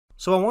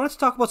So I wanted to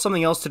talk about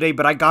something else today,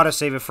 but I gotta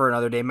save it for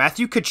another day.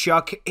 Matthew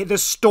Tkachuk, the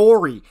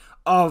story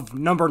of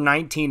number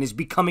 19 is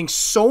becoming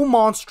so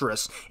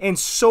monstrous and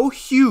so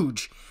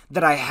huge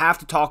that I have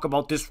to talk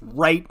about this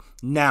right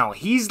now.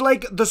 He's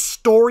like the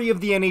story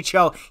of the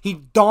NHL. He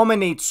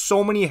dominates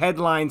so many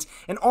headlines,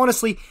 and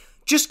honestly,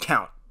 just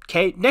count,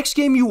 okay? Next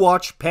game you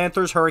watch,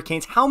 Panthers,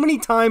 Hurricanes, how many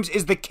times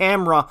is the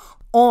camera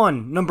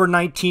on number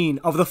 19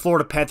 of the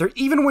Florida Panthers?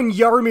 Even when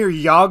Jaromir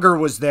Jagr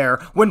was there,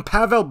 when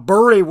Pavel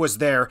Bure was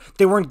there,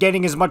 they weren't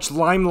getting as much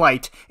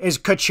limelight as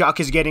Tkachuk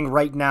is getting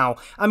right now.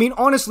 I mean,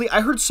 honestly, I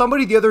heard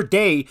somebody the other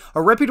day,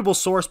 a reputable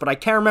source, but I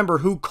can't remember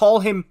who, call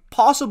him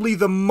possibly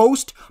the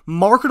most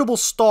marketable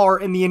star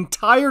in the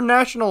entire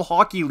National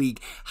Hockey League.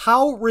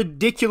 How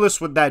ridiculous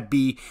would that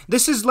be?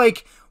 This is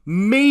like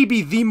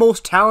maybe the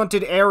most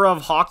talented era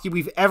of hockey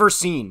we've ever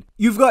seen.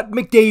 You've got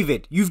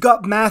McDavid, you've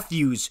got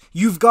Matthews,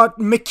 you've got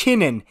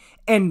McKinnon,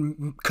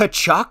 and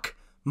Tkachuk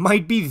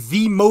might be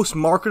the most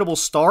marketable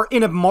star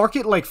in a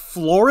market like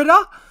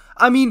Florida?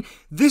 I mean,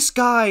 this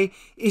guy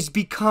is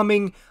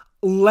becoming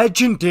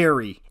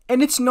legendary.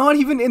 And it's not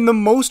even in the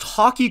most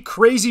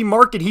hockey-crazy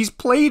market he's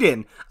played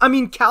in. I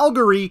mean,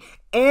 Calgary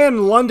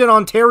and London,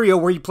 Ontario,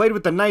 where he played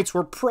with the Knights,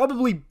 were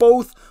probably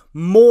both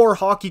more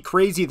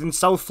hockey-crazy than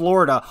South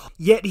Florida.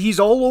 Yet he's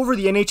all over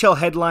the NHL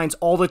headlines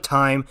all the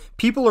time.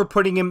 People are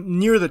putting him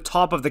near the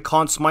top of the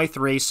Conn Smythe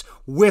race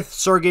with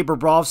Sergei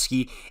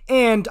Bobrovsky.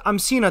 And I'm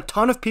seeing a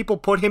ton of people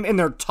put him in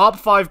their top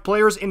 5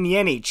 players in the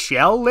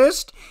NHL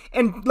list.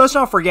 And let's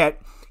not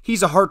forget,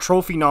 he's a Hart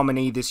Trophy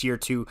nominee this year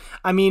too.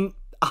 I mean,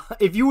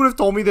 if you would have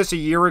told me this a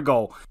year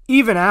ago,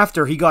 even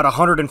after he got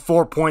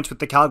 104 points with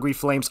the Calgary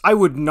Flames, I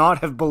would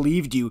not have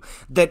believed you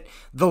that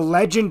the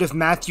legend of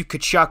Matthew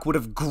Tkachuk would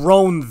have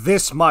grown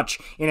this much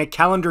in a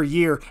calendar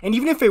year. And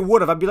even if it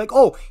would have, I'd be like,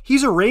 oh,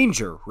 he's a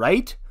Ranger,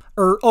 right?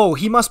 Or, oh,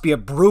 he must be a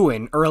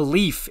Bruin or a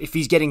Leaf if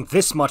he's getting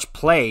this much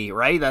play,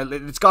 right?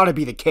 It's got to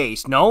be the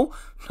case, no?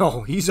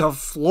 No, he's a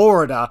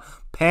Florida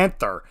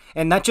Panther,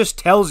 and that just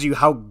tells you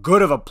how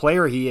good of a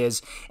player he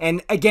is.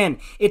 And again,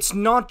 it's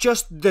not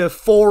just the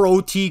 4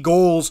 OT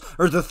goals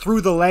or the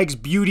through the legs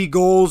beauty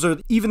goals or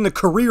even the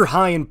career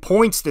high in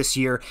points this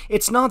year.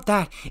 It's not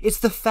that. It's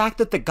the fact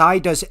that the guy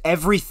does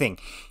everything.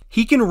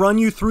 He can run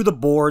you through the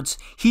boards,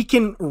 he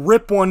can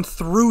rip one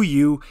through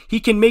you, he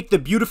can make the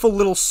beautiful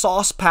little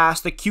sauce pass,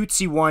 the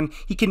cutesy one,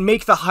 he can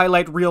make the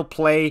highlight reel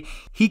play,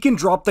 he can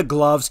drop the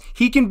gloves,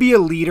 he can be a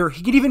leader,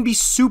 he can even be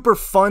super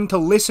fun to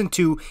listen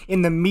to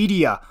in the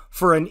media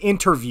for an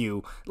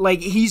interview. Like,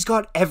 he's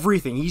got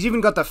everything. He's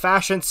even got the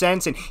fashion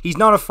sense, and he's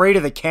not afraid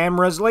of the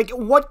cameras. Like,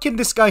 what can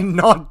this guy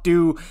not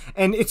do?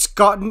 And it's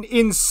gotten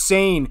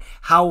insane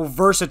how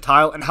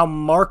versatile and how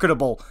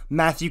marketable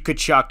Matthew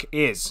Tkachuk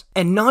is.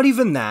 And not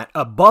even that,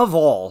 above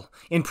all,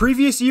 in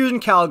previous years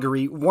in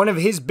Calgary, one of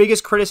his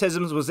biggest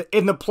criticisms was that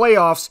in the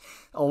playoffs,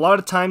 a lot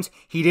of times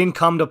he didn't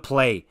come to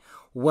play.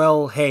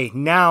 Well, hey,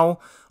 now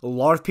a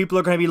lot of people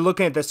are going to be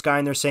looking at this guy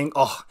and they're saying,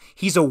 oh,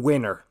 he's a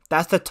winner.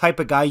 That's the type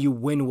of guy you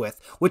win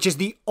with, which is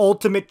the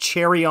ultimate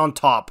cherry on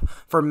top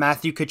for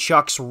Matthew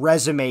Tkachuk's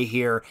resume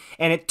here,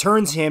 and it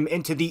turns him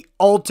into the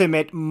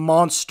ultimate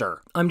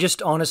monster. I'm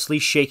just honestly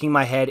shaking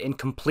my head in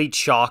complete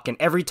shock, and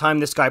every time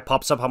this guy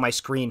pops up on my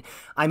screen,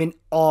 I'm in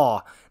awe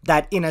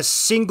that in a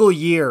single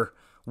year,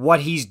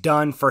 what he's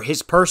done for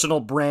his personal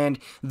brand,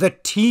 the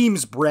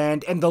team's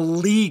brand, and the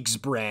league's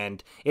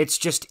brand. It's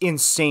just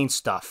insane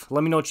stuff.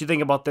 Let me know what you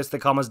think about this in the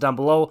comments down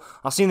below.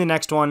 I'll see you in the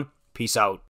next one. Peace out.